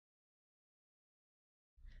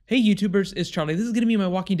Hey YouTubers, it's Charlie. This is going to be my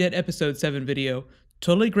Walking Dead episode 7 video.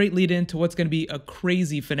 Totally great lead in to what's going to be a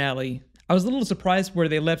crazy finale. I was a little surprised where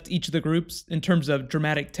they left each of the groups in terms of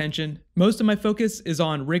dramatic tension. Most of my focus is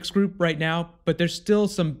on Rick's group right now, but there's still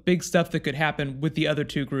some big stuff that could happen with the other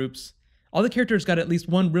two groups. All the characters got at least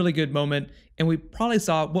one really good moment, and we probably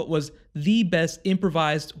saw what was the best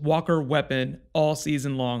improvised Walker weapon all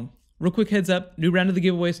season long. Real quick heads up, new round of the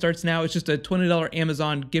giveaway starts now. It's just a $20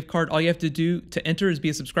 Amazon gift card. All you have to do to enter is be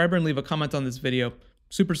a subscriber and leave a comment on this video.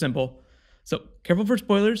 Super simple. So careful for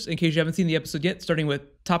spoilers in case you haven't seen the episode yet, starting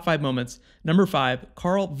with top 5 moments. Number 5,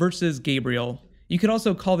 Carl versus Gabriel. You could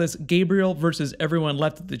also call this Gabriel versus everyone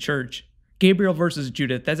left at the church. Gabriel versus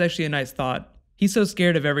Judith. That's actually a nice thought. He's so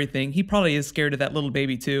scared of everything. He probably is scared of that little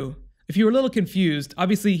baby too. If you were a little confused,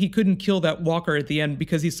 obviously he couldn't kill that walker at the end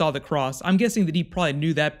because he saw the cross. I'm guessing that he probably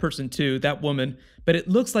knew that person too, that woman, but it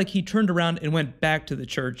looks like he turned around and went back to the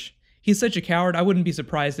church. He's such a coward, I wouldn't be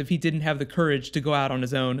surprised if he didn't have the courage to go out on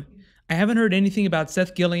his own. I haven't heard anything about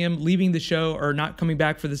Seth Gilliam leaving the show or not coming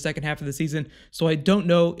back for the second half of the season, so I don't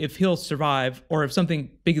know if he'll survive or if something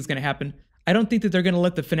big is going to happen. I don't think that they're going to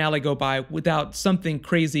let the finale go by without something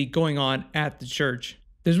crazy going on at the church.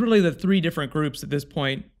 There's really the 3 different groups at this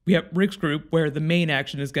point. We have Rick's group, where the main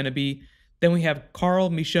action is going to be. Then we have Carl,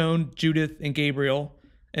 Michonne, Judith, and Gabriel.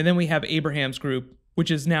 And then we have Abraham's group, which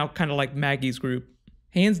is now kind of like Maggie's group.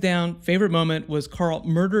 Hands down, favorite moment was Carl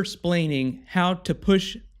murder-splaining how to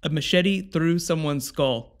push a machete through someone's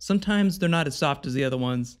skull. Sometimes they're not as soft as the other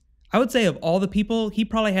ones. I would say of all the people, he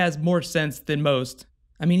probably has more sense than most.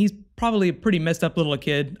 I mean, he's probably a pretty messed up little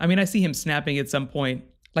kid. I mean, I see him snapping at some point,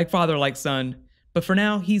 like father, like son. But for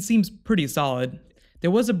now, he seems pretty solid.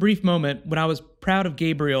 There was a brief moment when I was proud of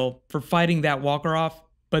Gabriel for fighting that walker off,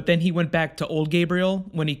 but then he went back to old Gabriel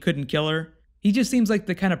when he couldn't kill her. He just seems like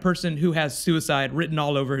the kind of person who has suicide written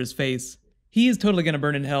all over his face. He is totally going to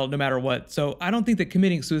burn in hell no matter what, so I don't think that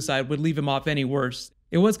committing suicide would leave him off any worse.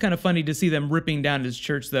 It was kind of funny to see them ripping down his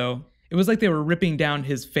church though. It was like they were ripping down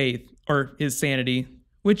his faith, or his sanity,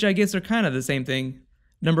 which I guess are kind of the same thing.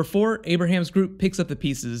 Number 4, Abraham's group picks up the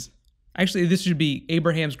pieces. Actually, this should be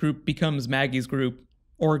Abraham's group becomes Maggie's group,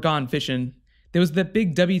 or gone fishing. There was that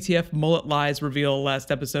big WTF mullet lies reveal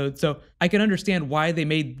last episode, so I can understand why they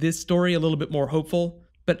made this story a little bit more hopeful,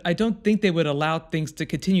 but I don't think they would allow things to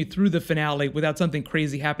continue through the finale without something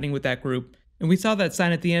crazy happening with that group. And we saw that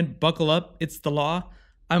sign at the end, buckle up, it's the law.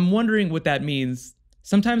 I'm wondering what that means.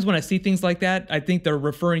 Sometimes when I see things like that, I think they're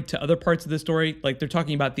referring to other parts of the story, like they're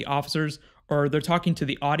talking about the officers, or they're talking to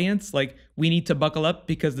the audience, like we need to buckle up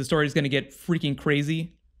because the story is going to get freaking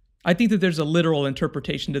crazy. I think that there's a literal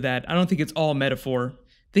interpretation to that. I don't think it's all metaphor.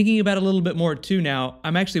 Thinking about it a little bit more too now,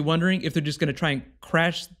 I'm actually wondering if they're just going to try and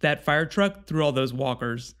crash that fire truck through all those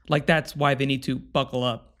walkers. Like that's why they need to buckle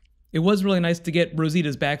up. It was really nice to get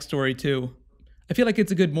Rosita's backstory too. I feel like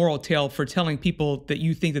it's a good moral tale for telling people that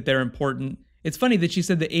you think that they're important. It's funny that she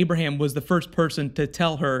said that Abraham was the first person to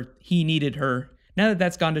tell her he needed her. Now that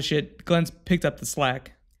that's gone to shit, Glenn's picked up the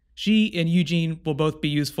slack. She and Eugene will both be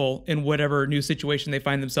useful in whatever new situation they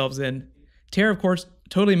find themselves in. Tara, of course,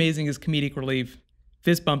 totally amazing as comedic relief.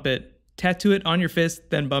 Fist bump it. Tattoo it on your fist,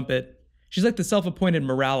 then bump it. She's like the self-appointed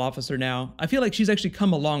morale officer now. I feel like she's actually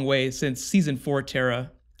come a long way since season 4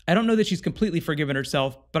 Tara. I don't know that she's completely forgiven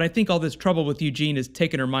herself, but I think all this trouble with Eugene has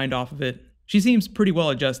taken her mind off of it. She seems pretty well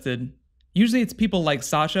adjusted. Usually it's people like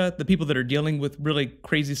Sasha, the people that are dealing with really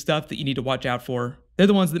crazy stuff that you need to watch out for. They're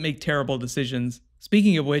the ones that make terrible decisions.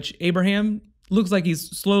 Speaking of which, Abraham looks like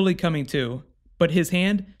he's slowly coming to. But his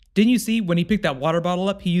hand, didn't you see when he picked that water bottle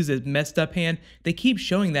up, he used his messed up hand? They keep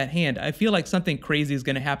showing that hand. I feel like something crazy is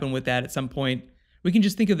going to happen with that at some point. We can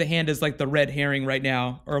just think of the hand as like the red herring right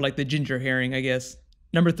now, or like the ginger herring, I guess.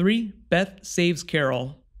 Number 3, Beth saves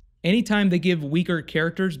Carol. Anytime they give weaker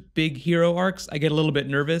characters big hero arcs, I get a little bit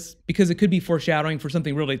nervous because it could be foreshadowing for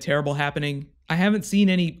something really terrible happening. I haven't seen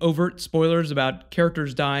any overt spoilers about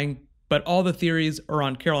characters dying, but all the theories are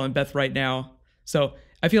on Carol and Beth right now. So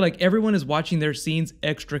I feel like everyone is watching their scenes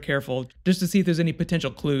extra careful just to see if there's any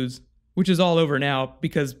potential clues, which is all over now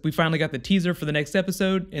because we finally got the teaser for the next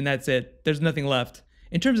episode and that's it. There's nothing left.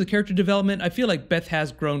 In terms of character development, I feel like Beth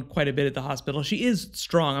has grown quite a bit at the hospital. She is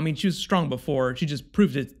strong. I mean, she was strong before. She just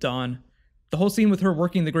proved it to Dawn. The whole scene with her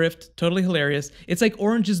working the grift, totally hilarious. It's like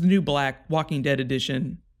Orange is the New Black, Walking Dead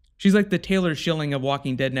edition. She's like the Taylor Schilling of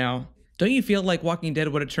Walking Dead now. Don't you feel like Walking Dead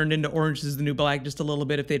would have turned into Orange is the New Black just a little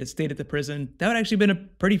bit if they'd have stayed at the prison? That would actually been a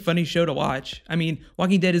pretty funny show to watch. I mean,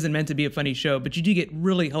 Walking Dead isn't meant to be a funny show, but you do get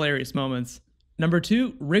really hilarious moments. Number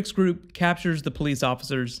 2, Rick's group captures the police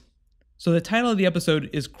officers. So the title of the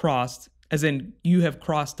episode is Crossed, as in you have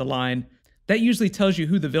crossed the line. That usually tells you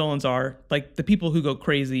who the villains are, like the people who go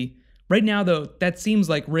crazy. Right now, though, that seems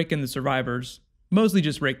like Rick and the survivors. Mostly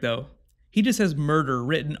just Rick, though. He just has murder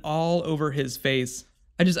written all over his face.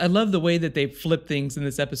 I love the way that they flipped things in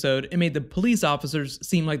this episode and made the police officers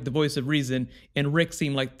seem like the voice of reason and Rick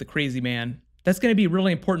seem like the crazy man. That's going to be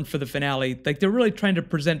really important for the finale. Like, they're really trying to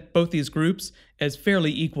present both these groups as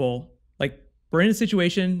fairly equal. Like, we're in a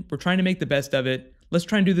situation, we're trying to make the best of it. Let's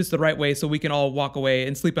try and do this the right way so we can all walk away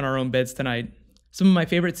and sleep in our own beds tonight. Some of my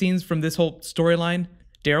favorite scenes from this whole storyline: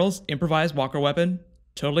 Daryl's improvised walker weapon.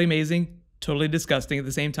 Totally amazing, totally disgusting at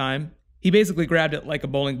the same time. He basically grabbed it like a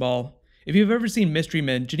bowling ball. If you've ever seen Mystery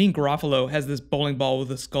Men, Janine Garofalo has this bowling ball with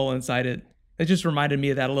a skull inside it. That just reminded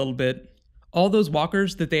me of that a little bit. All those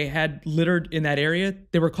walkers that they had littered in that area,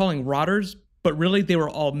 they were calling rotters, but really they were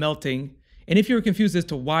all melting. And if you were confused as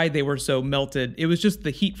to why they were so melted, it was just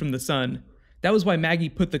the heat from the sun. That was why Maggie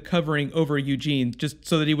put the covering over Eugene, just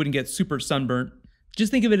so that he wouldn't get super sunburnt.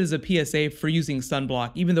 Just think of it as a PSA for using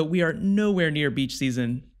sunblock, even though we are nowhere near beach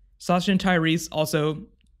season. Sasha and Tyrese also,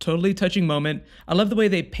 totally touching moment. I love the way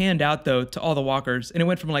they panned out, though, to all the walkers, and it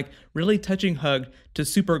went from like really touching hug to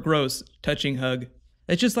super gross touching hug.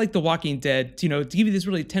 It's just like The Walking Dead, to give you this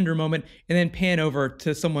really tender moment and then pan over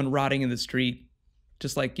to someone rotting in the street.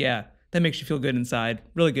 Just like, yeah, that makes you feel good inside.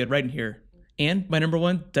 Really good, right in here. And my number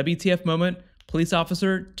one WTF moment: police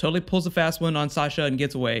officer totally pulls a fast one on Sasha and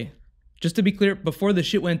gets away. Just to be clear, before the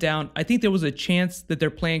shit went down, I think there was a chance that their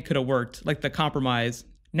plan could have worked, like the compromise.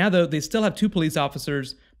 Now, though, they still have 2 police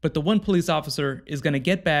officers, but the one police officer is going to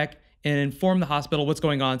get back and inform the hospital what's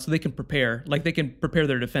going on so they can prepare, like they can prepare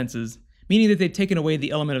their defenses. Meaning that they've taken away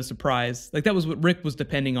the element of surprise. Like that was what Rick was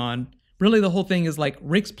depending on. Really, the whole thing is like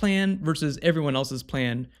Rick's plan versus everyone else's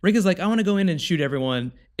plan. Rick is like, I want to go in and shoot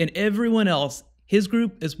everyone. And everyone else, his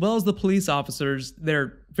group, as well as the police officers,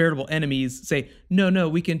 their veritable enemies, say, no,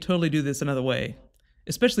 we can totally do this another way.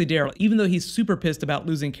 Especially Daryl. Even though he's super pissed about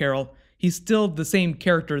losing Carol, he's still the same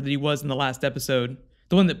character that he was in the last episode.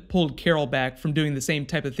 The one that pulled Carol back from doing the same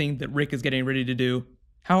type of thing that Rick is getting ready to do.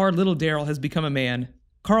 How our little Daryl has become a man.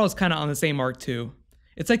 Carl is kind of on the same arc too.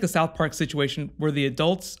 It's like a South Park situation where the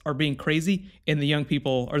adults are being crazy and the young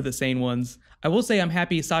people are the sane ones. I will say I'm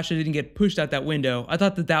happy Sasha didn't get pushed out that window. I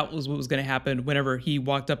thought that was what was going to happen whenever he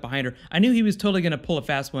walked up behind her. I knew he was totally going to pull a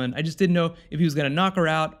fast one. I just didn't know if he was going to knock her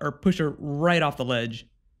out or push her right off the ledge.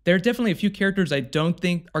 There are definitely a few characters I don't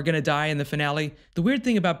think are going to die in the finale. The weird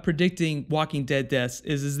thing about predicting Walking Dead deaths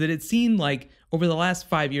is that it seemed like over the last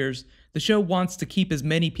 5 years, the show wants to keep as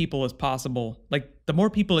many people as possible. Like, the more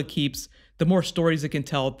people it keeps, the more stories it can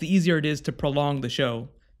tell, the easier it is to prolong the show.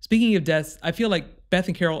 Speaking of deaths, I feel like Beth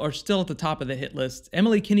and Carol are still at the top of the hit list.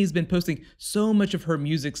 Emily Kinney's been posting so much of her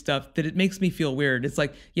music stuff that it makes me feel weird. It's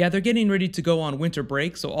like, yeah, they're getting ready to go on winter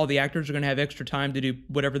break, so all the actors are going to have extra time to do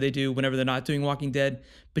whatever they do whenever they're not doing Walking Dead.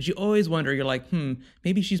 But you always wonder, you're like,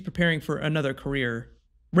 maybe she's preparing for another career.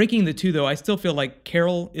 Ranking the two, though, I still feel like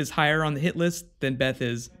Carol is higher on the hit list than Beth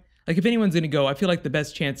is. Like, if anyone's going to go, I feel like the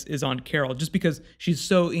best chance is on Carol, just because she's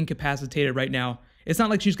so incapacitated right now. It's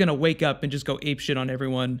not like she's going to wake up and just go apeshit on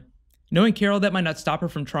everyone. Knowing Carol, that might not stop her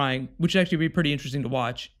from trying, which would actually be pretty interesting to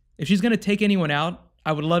watch. If she's going to take anyone out,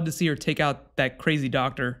 I would love to see her take out that crazy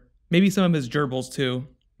doctor. Maybe some of his gerbils, too.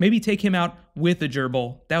 Maybe take him out with a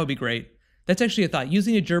gerbil. That would be great. That's actually a thought.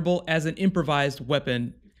 Using a gerbil as an improvised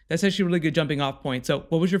weapon. That's actually a really good jumping off point. So,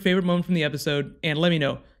 what was your favorite moment from the episode? And let me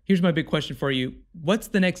know. Here's my big question for you. What's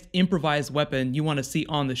the next improvised weapon you want to see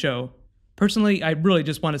on the show? Personally, I really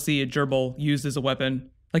just want to see a gerbil used as a weapon.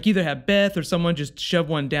 Like either have Beth or someone just shove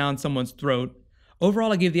one down someone's throat.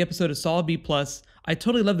 Overall, I gave the episode a solid B+. I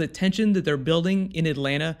totally love the tension that they're building in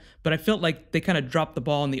Atlanta, but I felt like they kind of dropped the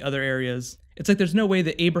ball in the other areas. It's like there's no way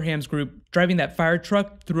that Abraham's group driving that fire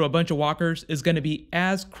truck through a bunch of walkers is going to be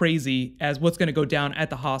as crazy as what's going to go down at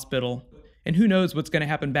the hospital. And who knows what's going to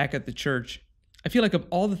happen back at the church. I feel like of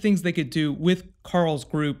all the things they could do with Carl's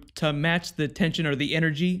group to match the tension or the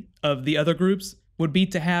energy of the other groups would be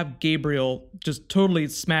to have Gabriel just totally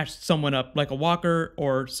smash someone up like a walker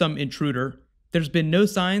or some intruder. There's been no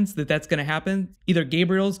signs that that's going to happen. Either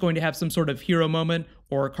Gabriel's going to have some sort of hero moment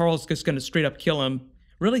or Carl's just going to straight up kill him.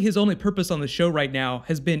 Really, his only purpose on the show right now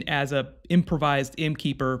has been as a improvised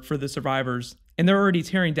innkeeper for the survivors. And they're already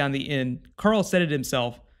tearing down the inn. Carl said it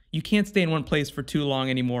himself. You can't stay in one place for too long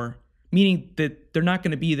anymore. Meaning that they're not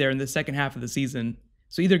going to be there in the second half of the season.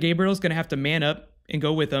 So either Gabriel's going to have to man up and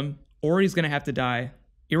go with them, or he's going to have to die.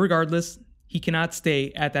 Irregardless, he cannot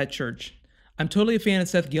stay at that church. I'm totally a fan of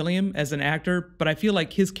Seth Gilliam as an actor, but I feel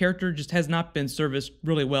like his character just has not been serviced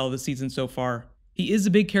really well this season so far. He is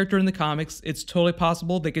a big character in the comics. It's totally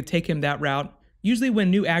possible they could take him that route, Usually when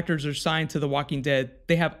new actors are signed to The Walking Dead,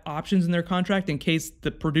 they have options in their contract in case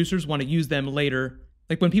the producers want to use them later.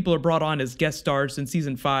 Like when people are brought on as guest stars in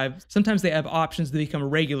season 5, sometimes they have options to become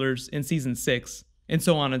regulars in season 6, and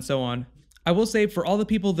so on and so on. I will say for all the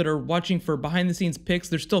people that are watching for behind the scenes pics,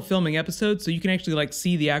 they're still filming episodes, so you can actually like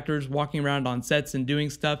see the actors walking around on sets and doing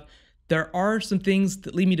stuff. There are some things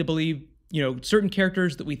that lead me to believe, certain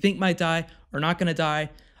characters that we think might die are not going to die.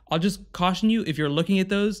 I'll just caution you, if you're looking at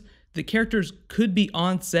those, the characters could be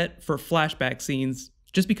on set for flashback scenes.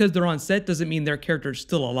 Just because they're on set doesn't mean their character's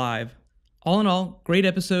still alive. All in all, great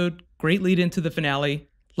episode, great lead into the finale.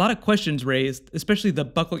 A lot of questions raised, especially the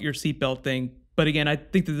buckle your seatbelt thing. But again, I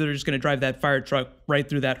think that they're just going to drive that fire truck right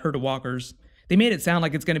through that herd of walkers. They made it sound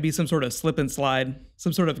like it's going to be some sort of slip and slide.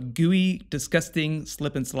 Some sort of gooey, disgusting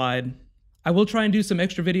slip and slide. I will try and do some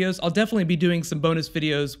extra videos. I'll definitely be doing some bonus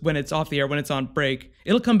videos when it's off the air, when it's on break.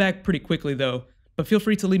 It'll come back pretty quickly though. But feel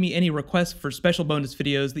free to leave me any requests for special bonus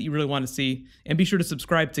videos that you really want to see. And be sure to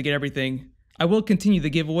subscribe to get everything. I will continue the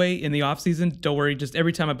giveaway in the off season. Don't worry, just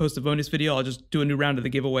every time I post a bonus video, I'll just do a new round of the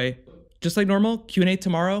giveaway. Just like normal, Q&A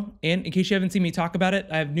tomorrow. And in case you haven't seen me talk about it,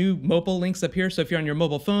 I have new mobile links up here. So if you're on your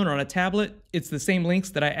mobile phone or on a tablet, it's the same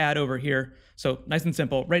links that I add over here. So nice and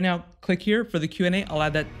simple. Right now, click here for the Q&A. I'll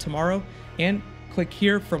add that tomorrow. And click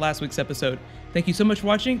here for last week's episode. Thank you so much for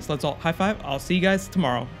watching. So let's all high five. I'll see you guys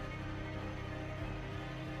tomorrow.